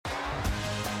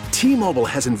T-Mobile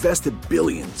has invested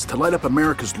billions to light up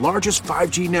America's largest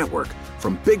 5G network,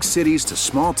 from big cities to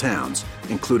small towns,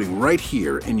 including right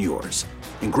here in yours.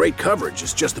 And great coverage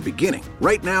is just the beginning.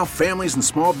 Right now, families and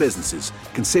small businesses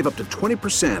can save up to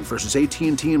 20% versus AT&T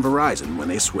and Verizon when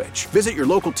they switch. Visit your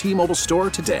local T-Mobile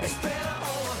store today.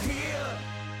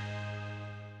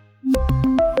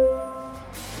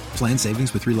 Plan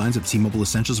savings with 3 lines of T-Mobile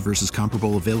Essentials versus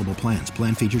comparable available plans.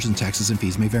 Plan features and taxes and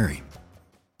fees may vary.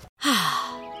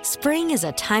 Spring is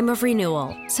a time of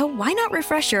renewal, so why not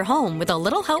refresh your home with a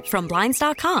little help from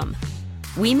Blinds.com?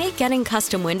 We make getting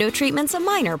custom window treatments a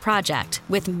minor project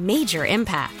with major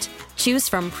impact. Choose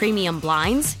from premium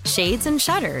blinds, shades, and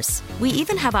shutters. We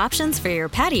even have options for your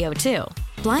patio, too.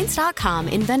 Blinds.com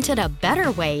invented a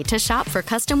better way to shop for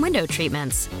custom window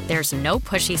treatments. There's no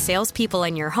pushy salespeople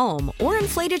in your home or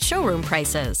inflated showroom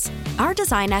prices. Our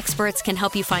design experts can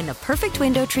help you find the perfect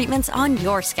window treatments on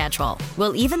your schedule.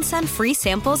 We'll even send free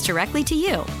samples directly to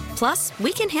you. Plus,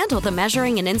 we can handle the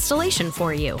measuring and installation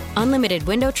for you. Unlimited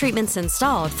window treatments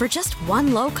installed for just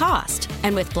one low cost.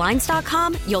 And with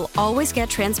Blinds.com, you'll always get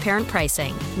transparent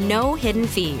pricing. No hidden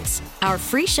fees. Our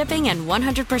free shipping and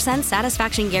 100%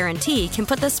 satisfaction guarantee can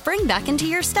put the spring back into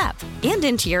your step and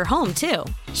into your home, too.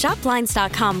 Shop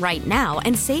Blinds.com right now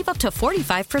and save up to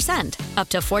 45%. Up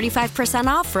to 45%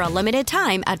 off for a limited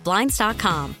time at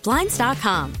Blinds.com.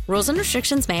 Blinds.com. Rules and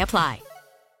restrictions may apply.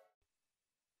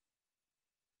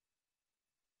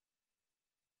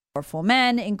 Powerful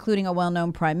men, including a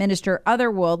well-known prime minister, other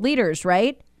world leaders,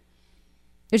 right?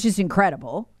 It's just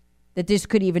incredible that this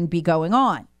could even be going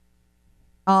on.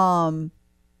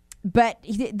 But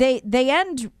they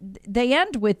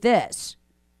end with this.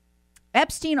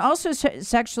 Epstein also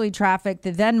sexually trafficked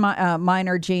the then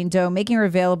minor Jane Doe, making her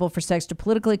available for sex to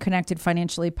politically connected,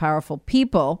 financially powerful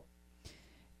people.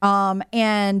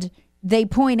 And they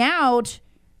point out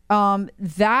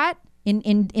that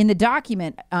in the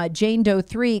document, Jane Doe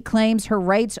 3 claims her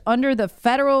rights under the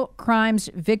Federal Crimes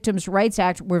Victims' Rights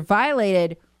Act were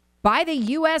violated by the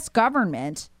U.S.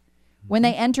 government when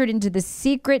they entered into the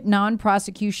secret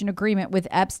non-prosecution agreement with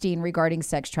Epstein regarding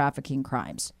sex trafficking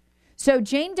crimes. So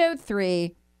Jane Doe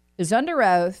 3 is under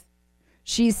oath.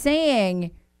 She's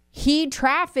saying he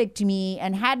trafficked me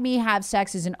and had me have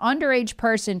sex as an underage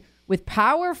person with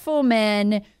powerful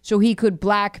men so he could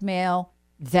blackmail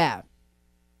them.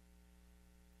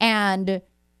 And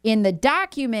in the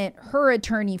document her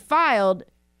attorney filed,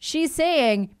 she's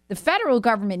saying the federal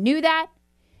government knew that.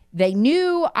 They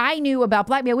knew I knew about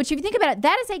blackmail, which if you think about it,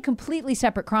 that is a completely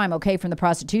separate crime, okay, from the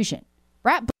prostitution.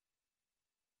 Right?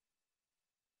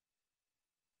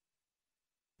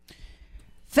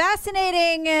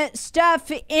 Fascinating stuff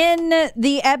in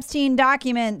the Epstein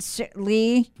documents,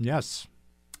 Lee. Yes.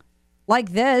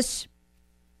 Like this.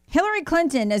 Hillary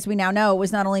Clinton, as we now know,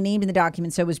 was not only named in the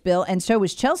document, so was Bill, and so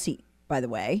was Chelsea, by the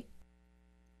way.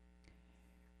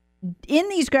 In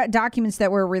these documents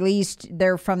that were released,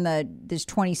 they're from this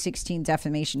 2016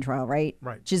 defamation trial, right?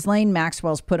 Right. Ghislaine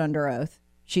Maxwell's put under oath.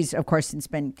 She's, of course, since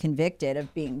been convicted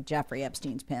of being Jeffrey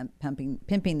Epstein's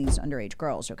pimping these underage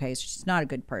girls, okay? So she's not a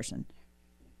good person.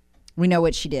 We know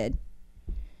what she did.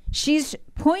 She's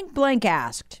point blank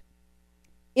asked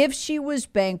if she was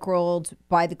bankrolled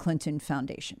by the Clinton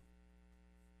Foundation.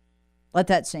 Let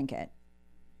that sink in.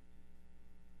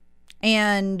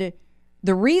 And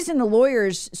the reason the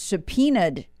lawyers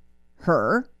subpoenaed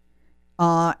her,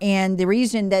 and the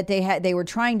reason that they were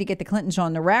trying to get the Clintons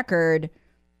on the record,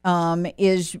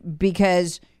 is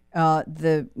because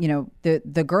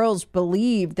the girls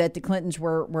believed that the Clintons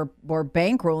were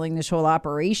bankrolling this whole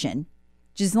operation.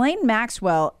 Ghislaine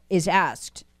Maxwell is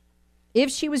asked if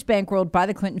she was bankrolled by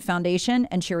the Clinton Foundation,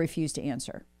 and she refused to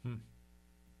answer.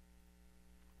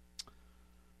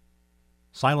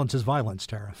 Silence is violence,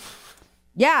 Tara.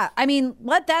 Yeah, I mean,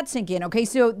 let that sink in. Okay,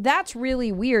 so that's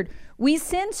really weird. We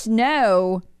since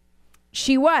know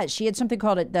she had something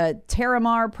called the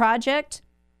Terramar Project,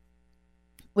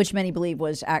 which many believe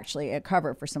was actually a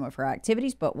cover for some of her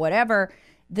activities, but whatever.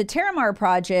 The Terramar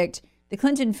Project, the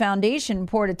Clinton Foundation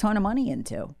poured a ton of money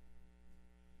into.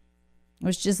 It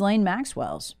was Ghislaine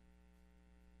Maxwell's.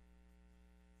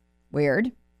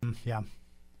 Weird. Yeah.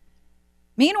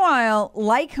 Meanwhile,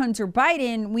 like Hunter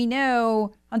Biden, we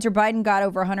know Hunter Biden got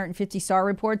over 150 SAR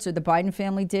reports, or the Biden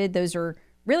family did. Those are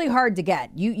really hard to get.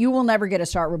 You will never get a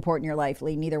SAR report in your life,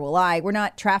 Lee. Neither will I. We're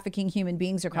not trafficking human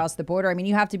beings across the border. I mean,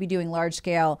 you have to be doing large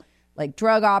scale, like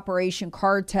drug operation,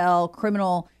 cartel,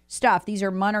 criminal stuff. These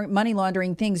are money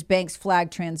laundering things. Banks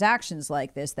flag transactions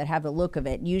like this that have the look of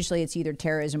it. Usually it's either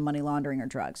terrorism, money laundering, or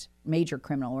drugs. Major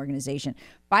criminal organization.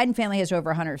 Biden family has over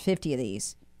 150 of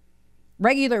these.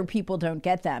 Regular people don't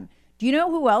get them. Do you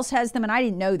know who else has them? And I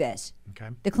didn't know this.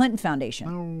 Okay. The Clinton Foundation.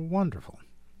 Oh, wonderful.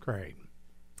 Great.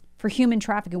 For human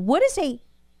trafficking. What is a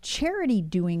charity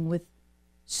doing with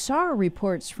SAR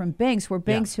reports from banks where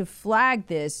banks have flagged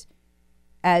this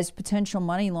as potential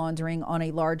money laundering on a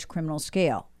large criminal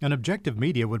scale? An objective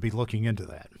media would be looking into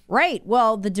that. Right.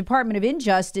 Well, the Department of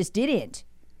Injustice didn't.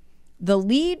 The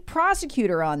lead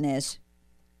prosecutor on this,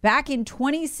 back in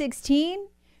 2016,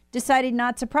 decided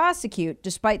not to prosecute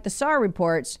despite the SAR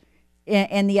reports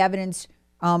and the evidence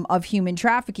of human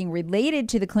trafficking related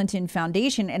to the Clinton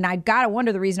Foundation. And I got to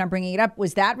wonder, the reason I'm bringing it up,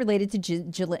 was that related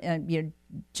to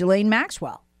Ghislaine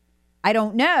Maxwell? I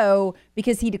don't know,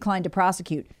 because he declined to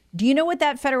prosecute. Do you know what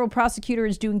that federal prosecutor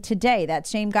is doing today? That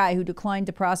same guy who declined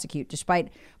to prosecute, despite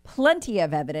plenty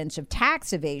of evidence of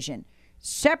tax evasion,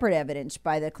 separate evidence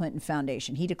by the Clinton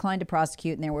Foundation. He declined to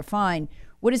prosecute and they were fine.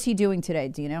 What is he doing today?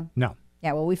 Do you know? No.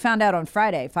 Yeah, well, we found out on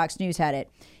Friday. Fox News had it.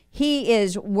 He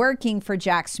is working for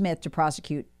Jack Smith to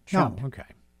prosecute Trump. Oh, okay.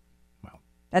 Well,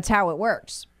 that's how it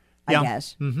works, I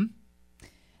guess. Mm-hmm.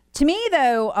 To me,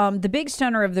 though, the big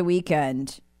stunner of the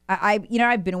weekend, I've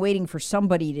been waiting for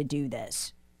somebody to do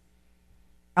this.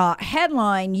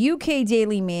 Headline, UK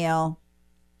Daily Mail,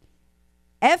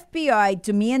 FBI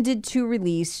demanded to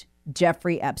release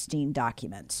Jeffrey Epstein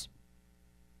documents.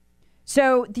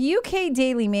 So the UK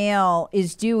Daily Mail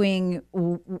is doing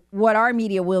what our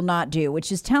media will not do,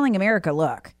 which is telling America,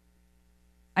 look,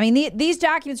 I mean, these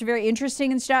documents are very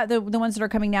interesting and stuff, the ones that are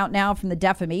coming out now from the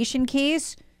defamation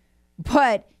case,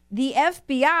 but the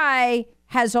FBI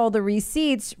has all the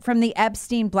receipts from the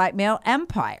Epstein blackmail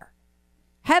empire.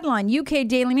 Headline, UK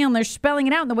Daily Mail, and they're spelling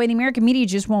it out in the way the American media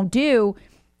just won't do.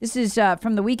 This is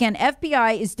from the weekend.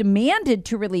 FBI is demanded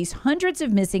to release hundreds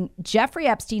of missing Jeffrey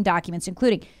Epstein documents,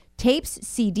 including tapes,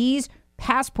 CDs,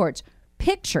 passports,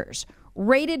 pictures,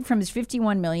 raided from his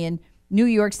 $51 million New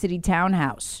York City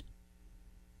townhouse.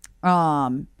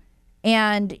 And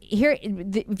here,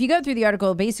 if you go through the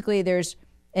article, basically there's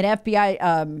an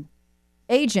FBI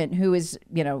agent who is,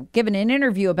 given an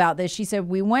interview about this. She said,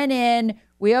 we went in,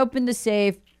 we opened the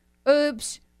safe.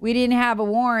 Oops, we didn't have a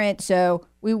warrant. So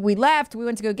we left. We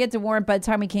went to go get the warrant. By the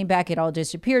time we came back, it all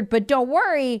disappeared. But don't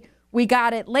worry, we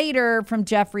got it later from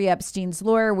Jeffrey Epstein's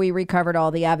lawyer. We recovered all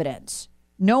the evidence.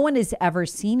 No one has ever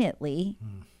seen it, Lee.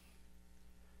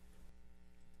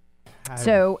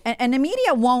 So, and the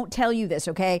media won't tell you this,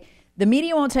 okay? The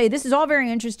media won't tell you. This is all very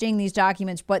interesting, these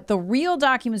documents, but the real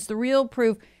documents, the real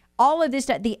proof, all of this,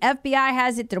 the FBI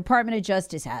has it, the Department of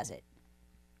Justice has it.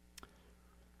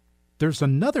 There's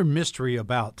another mystery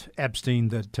about Epstein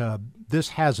that this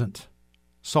hasn't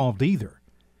solved either.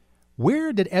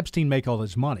 Where did Epstein make all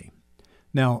his money?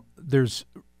 Now, there's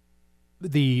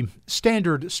the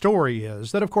standard story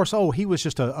is that, of course, he was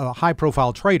just a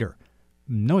high-profile trader.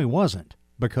 No, he wasn't,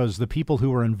 because the people who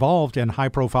were involved in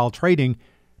high-profile trading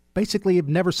basically have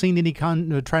never seen any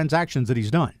kind of transactions that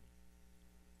he's done.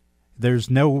 There's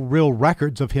no real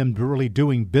records of him really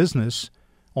doing business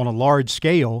on a large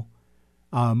scale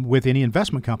with any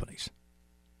investment companies.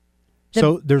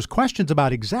 So there's questions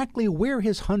about exactly where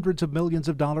his hundreds of millions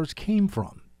of dollars came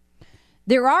from.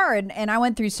 There are, and I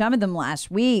went through some of them last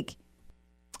week.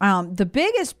 The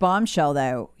biggest bombshell,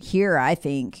 though, here, I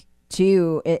think,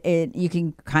 too, you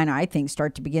can kind of, I think,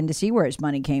 start to begin to see where his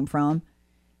money came from,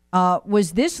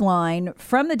 was this line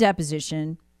from the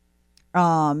deposition.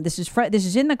 This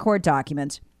is in the court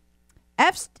documents.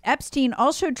 Epstein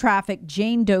also trafficked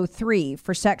Jane Doe 3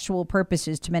 for sexual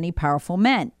purposes to many powerful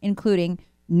men, including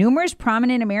numerous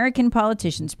prominent American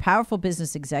politicians, powerful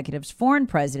business executives, foreign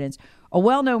presidents, a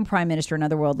well-known prime minister, and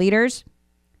other world leaders.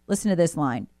 Listen to this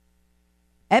line.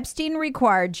 Epstein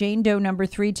required Jane Doe number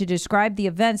 3 to describe the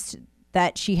events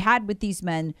that she had with these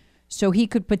men so he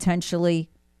could potentially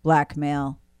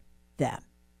blackmail them.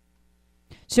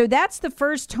 So that's the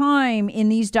first time in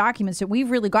these documents that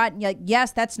we've really gotten,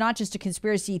 yes, that's not just a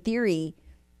conspiracy theory.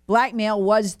 Blackmail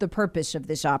was the purpose of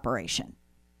this operation.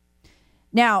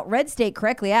 Now, Red State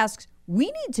correctly asks, we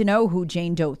need to know who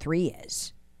Jane Doe 3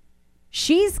 is.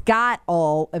 She's got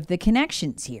all of the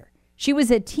connections here. She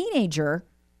was a teenager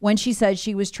when she said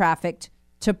she was trafficked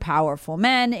to powerful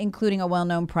men, including a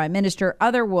well-known prime minister,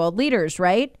 other world leaders,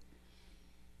 right?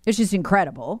 It's just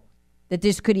incredible that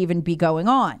this could even be going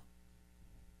on.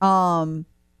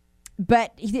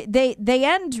 But they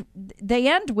end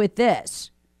with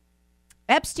this.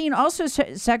 Epstein also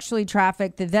sexually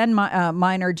trafficked the then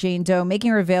minor Jane Doe,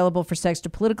 making her available for sex to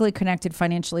politically connected,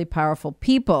 financially powerful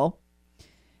people.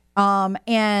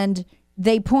 And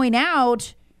they point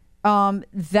out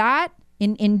that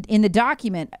in the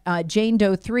document, Jane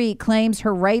Doe 3 claims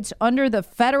her rights under the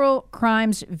Federal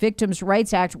Crimes Victims'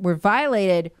 Rights Act were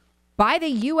violated by the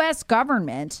U.S.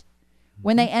 government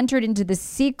when they entered into the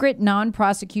secret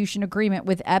non-prosecution agreement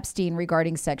with Epstein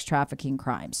regarding sex trafficking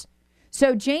crimes.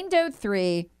 So Jane Doe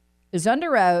 3 is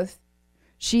under oath.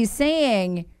 She's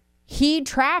saying he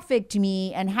trafficked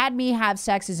me and had me have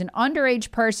sex as an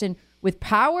underage person with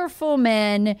powerful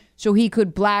men so he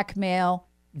could blackmail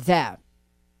them.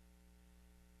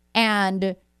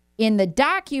 And in the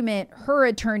document her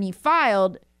attorney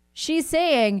filed, she's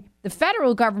saying the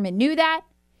federal government knew that.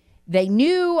 They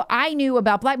knew I knew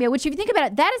about blackmail, which if you think about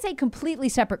it, that is a completely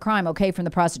separate crime, okay, from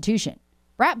the prostitution.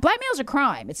 Blackmail is a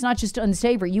crime. It's not just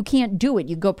unsavory. You can't do it.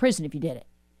 You go to prison if you did it.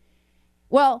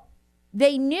 Well,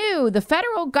 they knew, the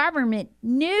federal government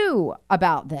knew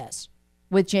about this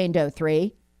with Jane Doe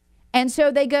 3. And so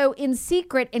they go in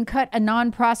secret and cut a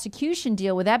non-prosecution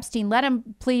deal with Epstein, let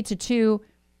him plead to 2,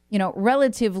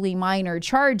 relatively minor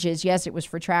charges. Yes, it was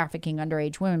for trafficking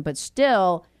underage women, but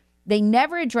still, they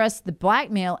never addressed the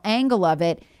blackmail angle of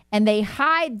it, and they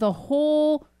hide the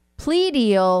whole plea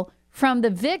deal from the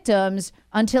victims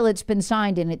until it's been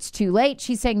signed and it's too late.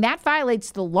 She's saying that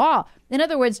violates the law. In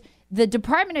other words, the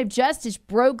Department of Justice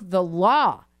broke the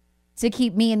law to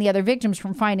keep me and the other victims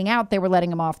from finding out they were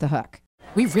letting them off the hook.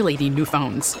 We really need new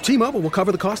phones. T-Mobile will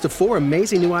cover the cost of 4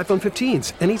 amazing new iPhone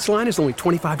 15s, and each line is only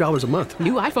 $25 a month.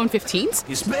 New iPhone 15s?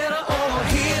 It's better over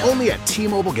here. Only at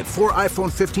T-Mobile, get 4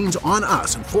 iPhone 15s on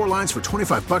us and 4 lines for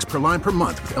 $25 per line per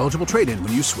month with eligible trade-in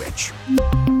when you switch.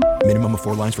 Minimum of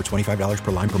 4 lines for $25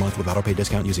 per line per month with autopay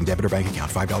discount using debit or bank account.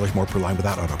 $5 more per line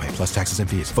without autopay, plus taxes and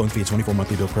fees. Phone fee at 24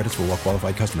 monthly bill credits for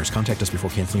well-qualified customers. Contact us before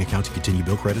canceling account to continue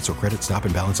bill credits or credit stop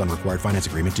and balance on required finance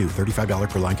agreement due. $35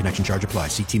 per line connection charge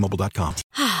applies. See T-Mobile.com.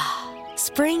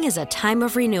 Spring is a time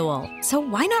of renewal, so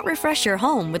why not refresh your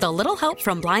home with a little help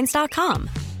from Blinds.com?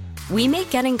 We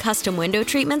make getting custom window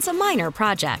treatments a minor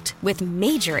project with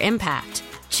major impact.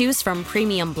 Choose from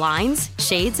premium blinds,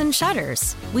 shades, and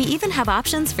shutters. We even have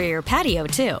options for your patio,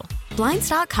 too.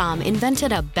 Blinds.com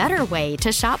invented a better way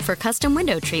to shop for custom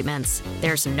window treatments.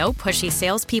 There's no pushy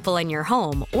salespeople in your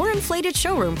home or inflated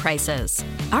showroom prices.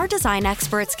 Our design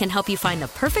experts can help you find the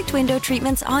perfect window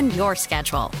treatments on your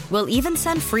schedule. We'll even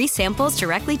send free samples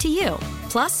directly to you.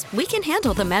 Plus, we can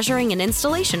handle the measuring and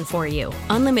installation for you.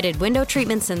 Unlimited window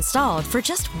treatments installed for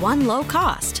just one low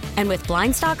cost. And with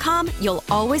Blinds.com, you'll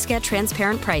always get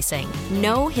transparent pricing.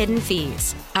 No hidden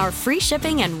fees. Our free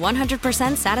shipping and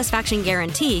 100% satisfaction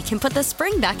guarantee can put the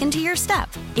spring back into your step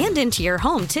and into your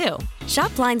home, too.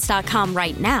 Shop Blinds.com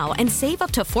right now and save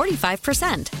up to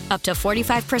 45%. Up to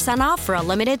 45% off for a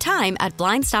limited time at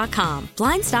Blinds.com.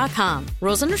 Blinds.com.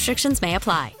 Rules and restrictions may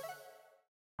apply.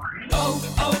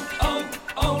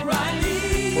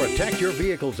 O'Reilly. Protect your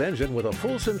vehicle's engine with a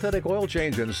full synthetic oil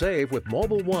change and save with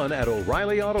Mobil 1 at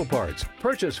O'Reilly Auto Parts.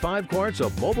 Purchase 5 quarts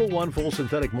of Mobil 1 full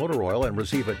synthetic motor oil and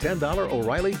receive a $10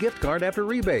 O'Reilly gift card after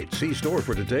rebate. See store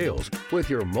for details. With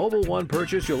your Mobil 1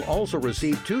 purchase, you'll also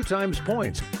receive 2 times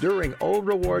points during O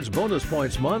Rewards Bonus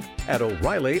Points Month at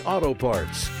O'Reilly Auto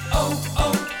Parts.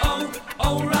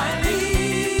 O'Reilly